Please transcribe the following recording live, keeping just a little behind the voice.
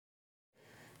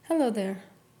Hello there.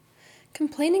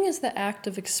 Complaining is the act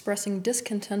of expressing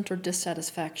discontent or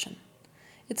dissatisfaction.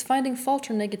 It's finding fault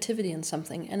or negativity in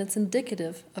something, and it's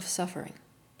indicative of suffering.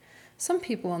 Some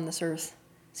people on this earth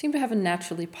seem to have a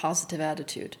naturally positive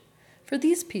attitude. For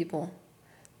these people,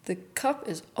 the cup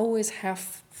is always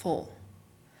half full.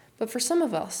 But for some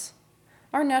of us,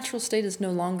 our natural state is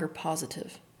no longer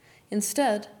positive.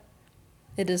 Instead,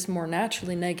 it is more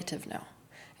naturally negative now.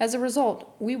 As a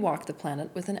result, we walk the planet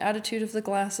with an attitude of the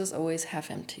glass is always half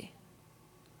empty.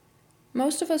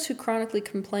 Most of us who chronically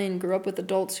complain grew up with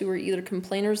adults who were either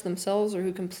complainers themselves or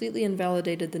who completely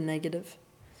invalidated the negative.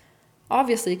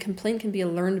 Obviously, complaint can be a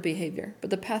learned behavior,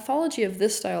 but the pathology of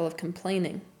this style of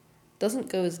complaining doesn't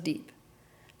go as deep.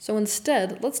 So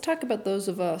instead, let's talk about those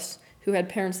of us who had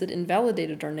parents that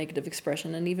invalidated our negative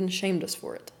expression and even shamed us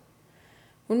for it.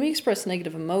 When we expressed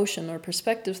negative emotion or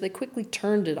perspectives, they quickly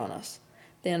turned it on us.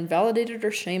 They invalidated or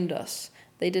shamed us.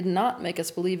 They did not make us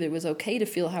believe it was okay to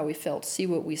feel how we felt, see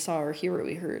what we saw, or hear what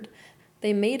we heard.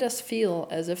 They made us feel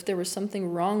as if there was something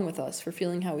wrong with us for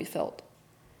feeling how we felt.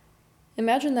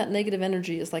 Imagine that negative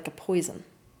energy is like a poison.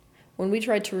 When we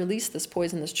tried to release this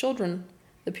poison as children,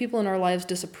 the people in our lives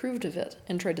disapproved of it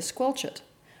and tried to squelch it.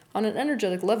 On an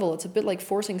energetic level, it's a bit like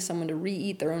forcing someone to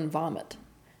re-eat their own vomit,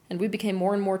 and we became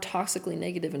more and more toxically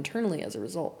negative internally as a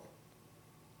result.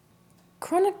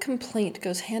 Chronic complaint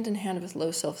goes hand in hand with low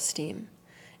self-esteem.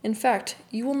 In fact,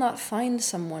 you will not find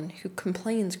someone who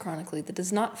complains chronically that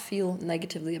does not feel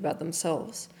negatively about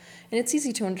themselves. And it's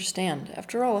easy to understand.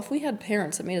 After all, if we had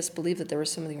parents that made us believe that there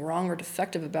was something wrong or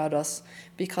defective about us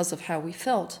because of how we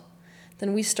felt,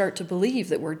 then we start to believe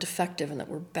that we're defective and that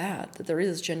we're bad, that there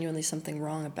is genuinely something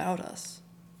wrong about us.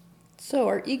 So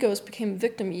our egos became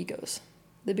victim egos.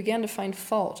 They began to find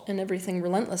fault in everything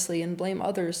relentlessly and blame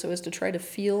others so as to try to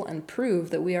feel and prove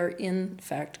that we are in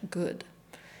fact good,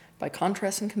 by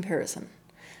contrast and comparison.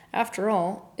 After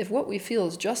all, if what we feel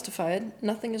is justified,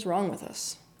 nothing is wrong with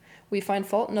us. We find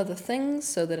fault in other things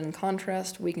so that in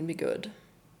contrast we can be good.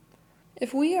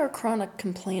 If we are chronic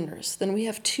complainers, then we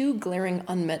have two glaring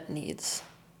unmet needs.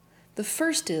 The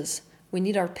first is we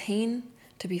need our pain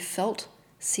to be felt,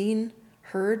 seen,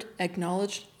 heard,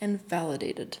 acknowledged, and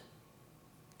validated.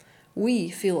 We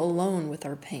feel alone with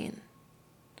our pain.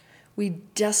 We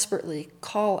desperately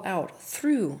call out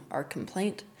through our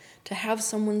complaint to have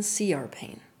someone see our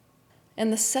pain.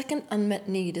 And the second unmet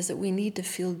need is that we need to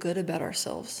feel good about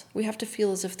ourselves. We have to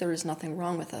feel as if there is nothing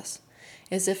wrong with us,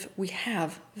 as if we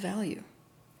have value.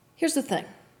 Here's the thing.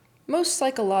 Most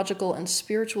psychological and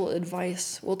spiritual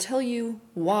advice will tell you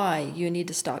why you need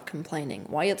to stop complaining,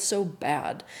 why it's so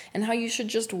bad, and how you should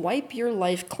just wipe your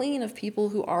life clean of people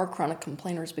who are chronic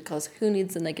complainers because who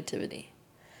needs the negativity?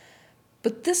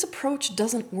 But this approach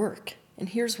doesn't work, and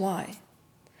here's why.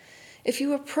 If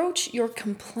you approach your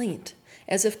complaint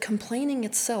as if complaining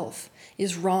itself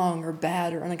is wrong or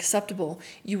bad or unacceptable,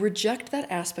 you reject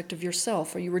that aspect of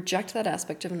yourself or you reject that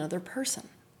aspect of another person.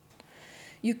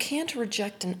 You can't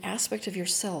reject an aspect of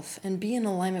yourself and be in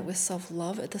alignment with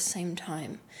self-love at the same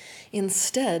time.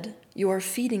 Instead, you are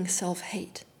feeding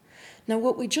self-hate. Now,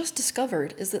 what we just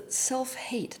discovered is that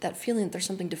self-hate, that feeling that there's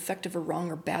something defective or wrong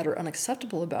or bad or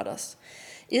unacceptable about us,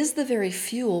 is the very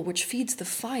fuel which feeds the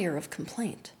fire of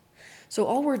complaint. So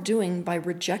all we're doing by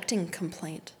rejecting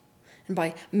complaint and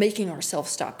by making ourselves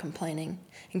stop complaining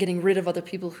and getting rid of other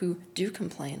people who do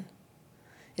complain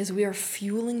is we are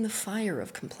fueling the fire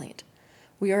of complaint.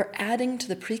 We are adding to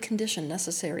the precondition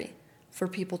necessary for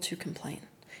people to complain,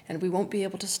 and we won't be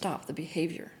able to stop the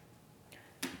behavior.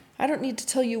 I don't need to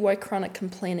tell you why chronic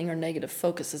complaining or negative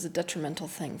focus is a detrimental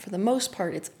thing. For the most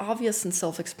part, it's obvious and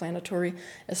self-explanatory,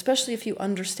 especially if you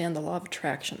understand the law of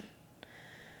attraction.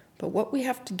 But what we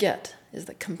have to get is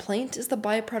that complaint is the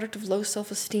byproduct of low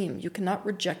self-esteem. You cannot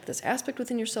reject this aspect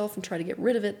within yourself and try to get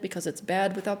rid of it because it's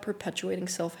bad without perpetuating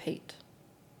self-hate.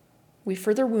 We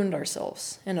further wound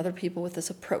ourselves and other people with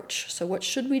this approach. So what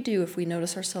should we do if we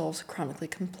notice ourselves chronically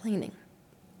complaining?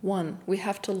 1, we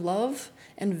have to love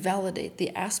and validate the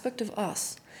aspect of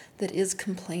us that is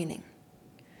complaining.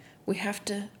 We have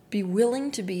to be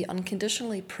willing to be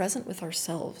unconditionally present with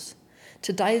ourselves,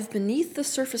 to dive beneath the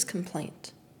surface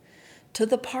complaint, to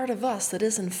the part of us that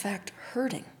is in fact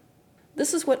hurting.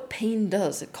 This is what pain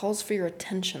does. It calls for your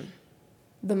attention.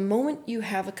 The moment you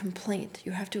have a complaint,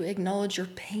 you have to acknowledge your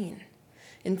pain.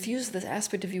 Infuse this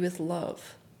aspect of you with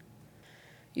love.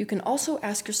 You can also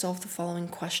ask yourself the following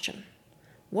question.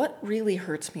 What really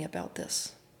hurts me about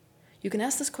this? You can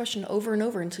ask this question over and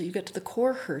over until you get to the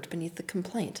core hurt beneath the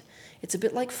complaint. It's a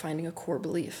bit like finding a core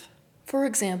belief. For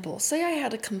example, say I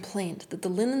had a complaint that the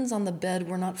linens on the bed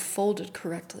were not folded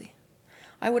correctly.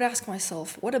 I would ask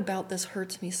myself, what about this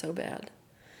hurts me so bad?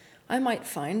 I might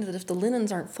find that if the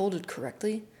linens aren't folded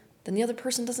correctly, then the other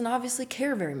person doesn't obviously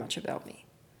care very much about me.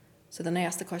 So then I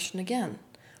ask the question again,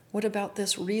 what about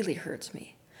this really hurts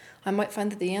me? I might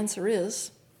find that the answer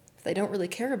is, if they don't really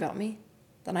care about me,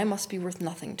 then I must be worth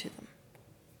nothing to them.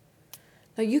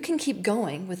 Now you can keep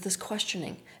going with this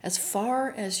questioning as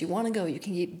far as you want to go. You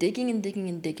can keep digging and digging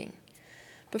and digging.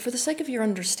 But for the sake of your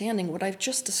understanding, what I've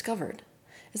just discovered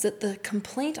is that the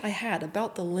complaint I had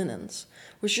about the linens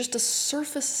was just a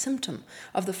surface symptom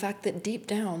of the fact that deep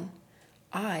down,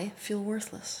 I feel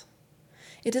worthless.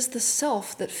 It is the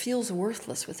self that feels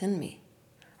worthless within me,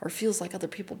 or feels like other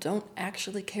people don't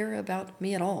actually care about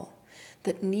me at all,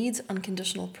 that needs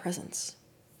unconditional presence.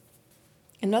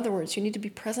 In other words, you need to be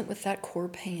present with that core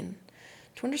pain.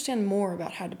 To understand more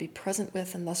about how to be present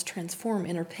with and thus transform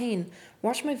inner pain,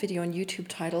 watch my video on YouTube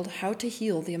titled How to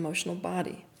Heal the Emotional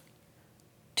Body.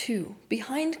 2.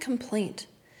 Behind complaint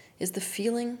is the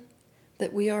feeling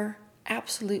that we are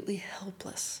absolutely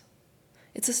helpless.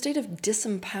 It's a state of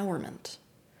disempowerment.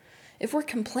 If we're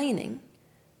complaining,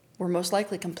 we're most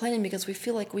likely complaining because we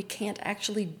feel like we can't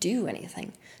actually do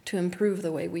anything to improve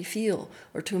the way we feel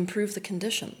or to improve the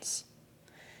conditions.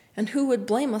 And who would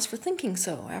blame us for thinking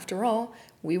so? After all,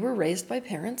 we were raised by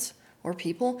parents or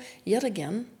people, yet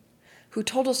again, who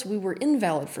told us we were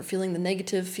invalid for feeling the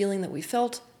negative feeling that we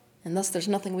felt, and thus there's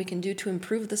nothing we can do to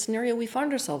improve the scenario we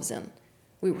found ourselves in.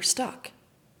 We were stuck.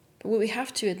 But what we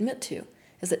have to admit to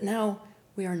is that now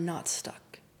we are not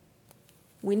stuck.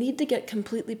 We need to get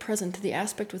completely present to the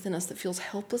aspect within us that feels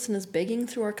helpless and is begging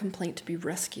through our complaint to be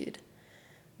rescued.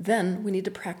 Then we need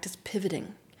to practice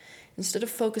pivoting. Instead of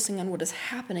focusing on what is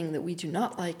happening that we do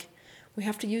not like, we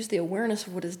have to use the awareness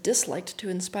of what is disliked to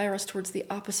inspire us towards the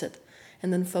opposite,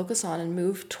 and then focus on and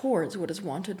move towards what is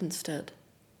wanted instead.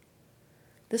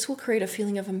 This will create a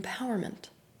feeling of empowerment.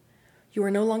 You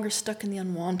are no longer stuck in the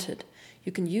unwanted.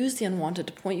 You can use the unwanted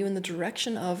to point you in the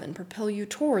direction of and propel you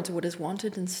towards what is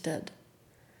wanted instead.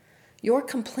 Your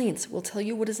complaints will tell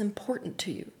you what is important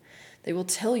to you. They will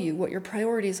tell you what your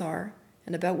priorities are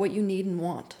and about what you need and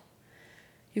want.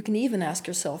 You can even ask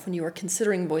yourself when you are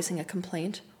considering voicing a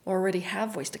complaint or already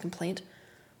have voiced a complaint,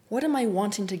 what am I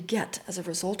wanting to get as a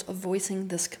result of voicing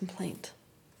this complaint?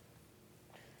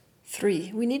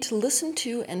 3, we need to listen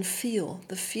to and feel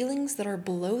the feelings that are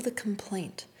below the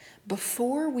complaint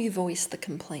before we voice the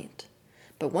complaint.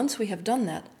 But once we have done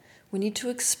that, we need to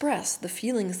express the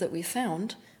feelings that we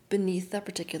found beneath that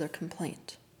particular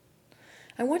complaint.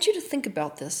 I want you to think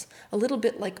about this a little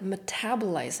bit like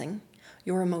metabolizing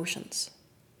your emotions.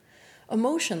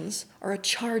 Emotions are a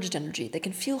charged energy. They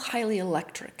can feel highly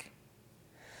electric.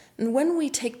 And when we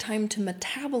take time to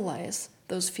metabolize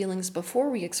those feelings before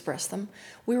we express them,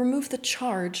 we remove the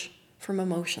charge from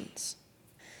emotions.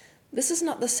 This is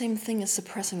not the same thing as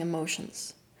suppressing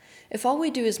emotions. If all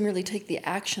we do is merely take the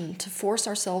action to force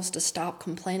ourselves to stop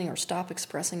complaining or stop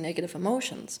expressing negative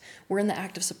emotions, we're in the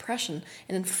act of suppression,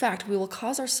 and in fact, we will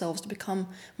cause ourselves to become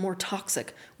more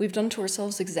toxic. We've done to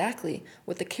ourselves exactly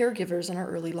what the caregivers in our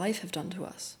early life have done to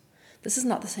us. This is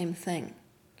not the same thing.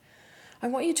 I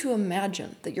want you to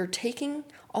imagine that you're taking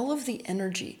all of the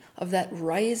energy of that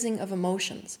rising of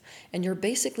emotions, and you're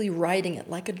basically riding it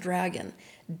like a dragon,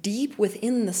 deep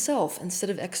within the self instead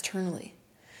of externally.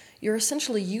 You're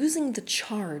essentially using the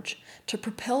charge to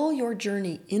propel your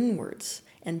journey inwards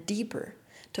and deeper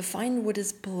to find what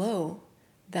is below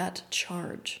that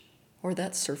charge or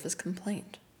that surface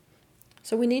complaint.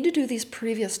 So we need to do these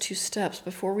previous 2 steps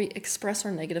before we express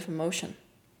our negative emotion.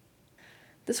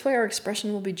 This way our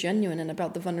expression will be genuine and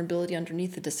about the vulnerability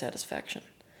underneath the dissatisfaction.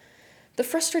 The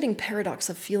frustrating paradox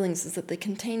of feelings is that they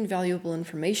contain valuable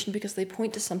information because they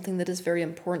point to something that is very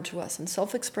important to us, and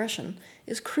self-expression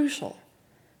is crucial.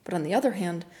 But on the other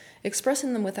hand,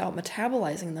 expressing them without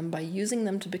metabolizing them by using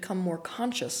them to become more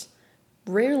conscious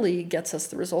rarely gets us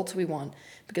the results we want,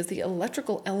 because the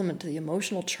electrical element to the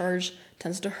emotional charge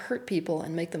tends to hurt people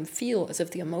and make them feel as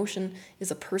if the emotion is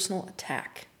a personal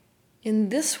attack. In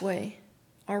this way,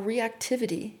 our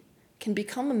reactivity can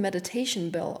become a meditation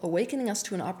bell, awakening us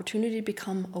to an opportunity to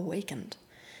become awakened,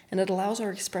 and it allows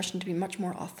our expression to be much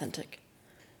more authentic.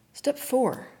 Step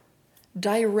 4.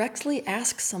 Directly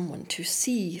ask someone to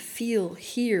see, feel,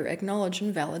 hear, acknowledge,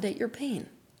 and validate your pain.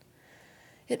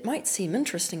 It might seem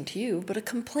interesting to you, but a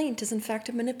complaint is in fact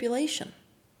a manipulation.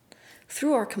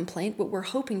 Through our complaint, what we're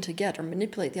hoping to get or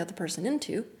manipulate the other person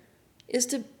into is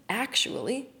to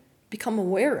actually become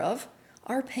aware of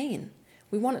our pain.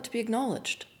 We want it to be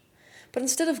acknowledged. But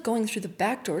instead of going through the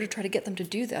back door to try to get them to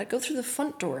do that, go through the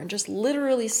front door and just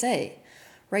literally say,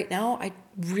 right now, I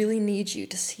really need you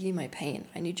to see my pain.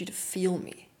 I need you to feel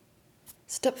me.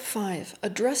 Step 5,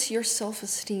 address your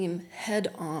self-esteem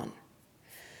head on.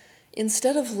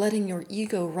 Instead of letting your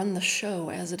ego run the show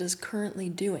as it is currently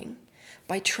doing,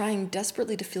 by trying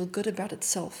desperately to feel good about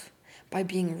itself, by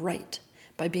being right,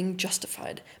 by being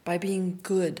justified, by being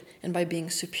good, and by being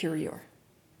superior.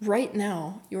 Right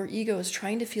now, your ego is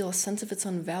trying to feel a sense of its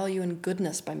own value and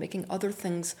goodness by making other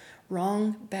things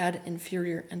wrong, bad,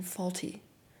 inferior, and faulty.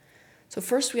 So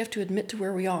first we have to admit to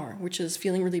where we are, which is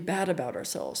feeling really bad about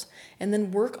ourselves, and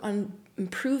then work on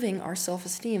improving our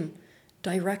self-esteem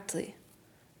directly.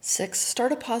 6,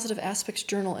 start a positive aspects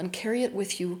journal and carry it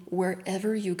with you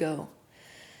wherever you go.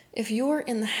 If you're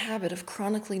in the habit of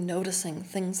chronically noticing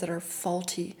things that are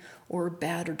faulty or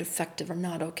bad or defective or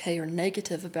not okay or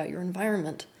negative about your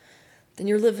environment, then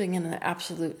you're living in an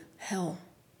absolute hell.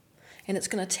 And it's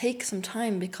going to take some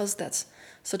time, because that's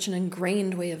such an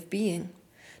ingrained way of being,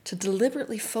 to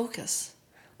deliberately focus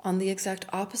on the exact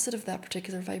opposite of that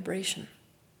particular vibration.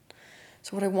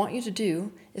 So what I want you to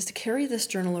do is to carry this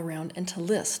journal around and to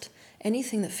list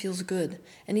anything that feels good,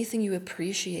 anything you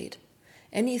appreciate,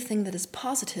 anything that is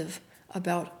positive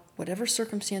about whatever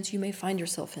circumstance you may find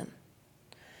yourself in.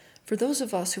 For those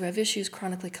of us who have issues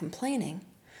chronically complaining,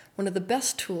 one of the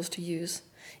best tools to use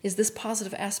is this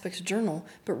positive aspects journal,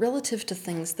 but relative to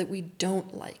things that we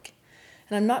don't like.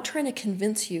 And I'm not trying to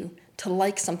convince you to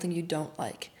like something you don't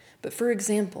like, but for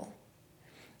example,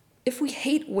 if we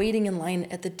hate waiting in line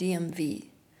at the DMV,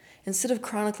 instead of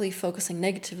chronically focusing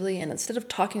negatively and instead of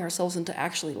talking ourselves into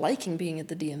actually liking being at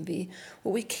the DMV,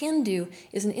 what we can do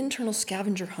is an internal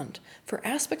scavenger hunt for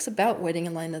aspects about waiting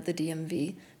in line at the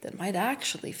DMV that might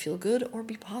actually feel good or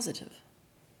be positive.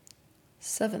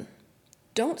 7,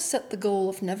 don't set the goal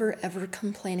of never ever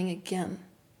complaining again.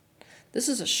 This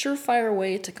is a surefire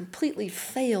way to completely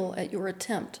fail at your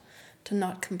attempt to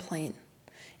not complain.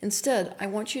 Instead, I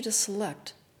want you to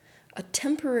select a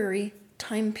temporary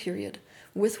time period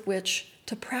with which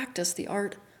to practice the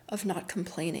art of not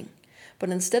complaining.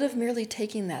 But instead of merely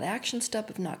taking that action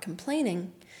step of not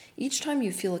complaining, each time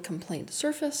you feel a complaint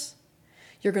surface,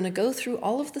 you're going to go through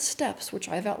all of the steps which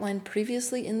I've outlined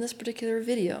previously in this particular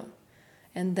video,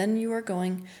 and then you are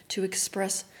going to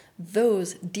express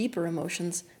those deeper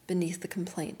emotions beneath the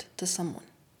complaint to someone.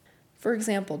 For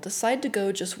example, decide to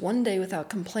go just one day without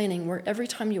complaining, where every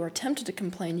time you are tempted to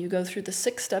complain, you go through the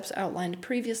 6 steps outlined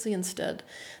previously instead.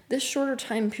 This shorter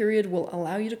time period will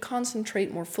allow you to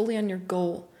concentrate more fully on your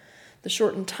goal. The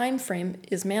shortened time frame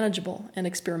is manageable and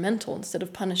experimental instead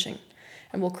of punishing,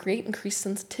 and will create increased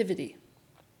sensitivity.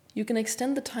 You can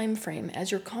extend the time frame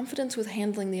as your confidence with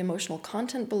handling the emotional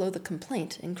content below the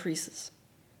complaint increases.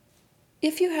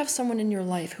 If you have someone in your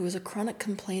life who is a chronic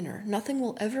complainer, nothing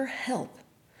will ever help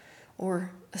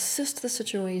or assist the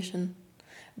situation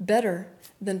better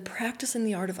than practicing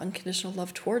the art of unconditional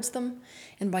love towards them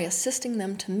and by assisting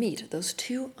them to meet those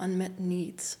 2 unmet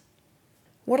needs.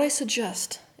 What I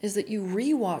suggest is that you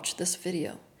re-watch this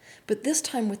video, but this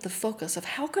time with the focus of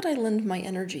how could I lend my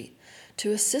energy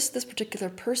to assist this particular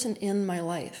person in my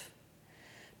life,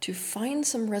 to find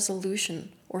some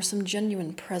resolution or some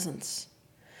genuine presence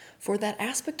for that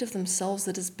aspect of themselves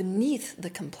that is beneath the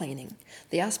complaining,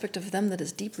 the aspect of them that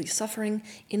is deeply suffering,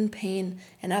 in pain,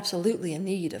 and absolutely in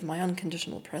need of my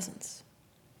unconditional presence.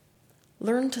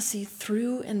 Learn to see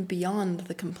through and beyond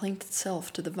the complaint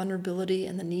itself to the vulnerability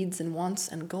and the needs and wants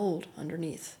and gold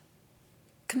underneath.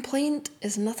 Complaint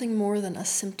is nothing more than a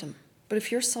symptom, but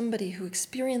if you're somebody who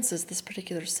experiences this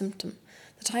particular symptom,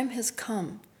 the time has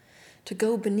come to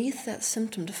go beneath that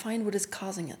symptom to find what is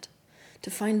causing it, to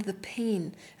find the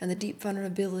pain and the deep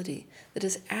vulnerability that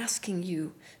is asking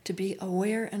you to be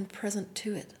aware and present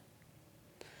to it.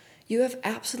 You have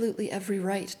absolutely every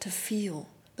right to feel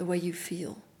the way you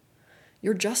feel.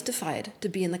 You're justified to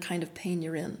be in the kind of pain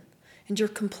you're in, and your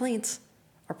complaints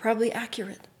are probably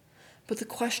accurate. But the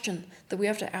question that we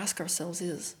have to ask ourselves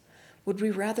is, would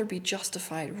we rather be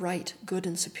justified, right, good,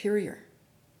 and superior,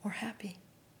 or happy?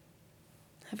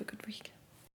 Have a good week.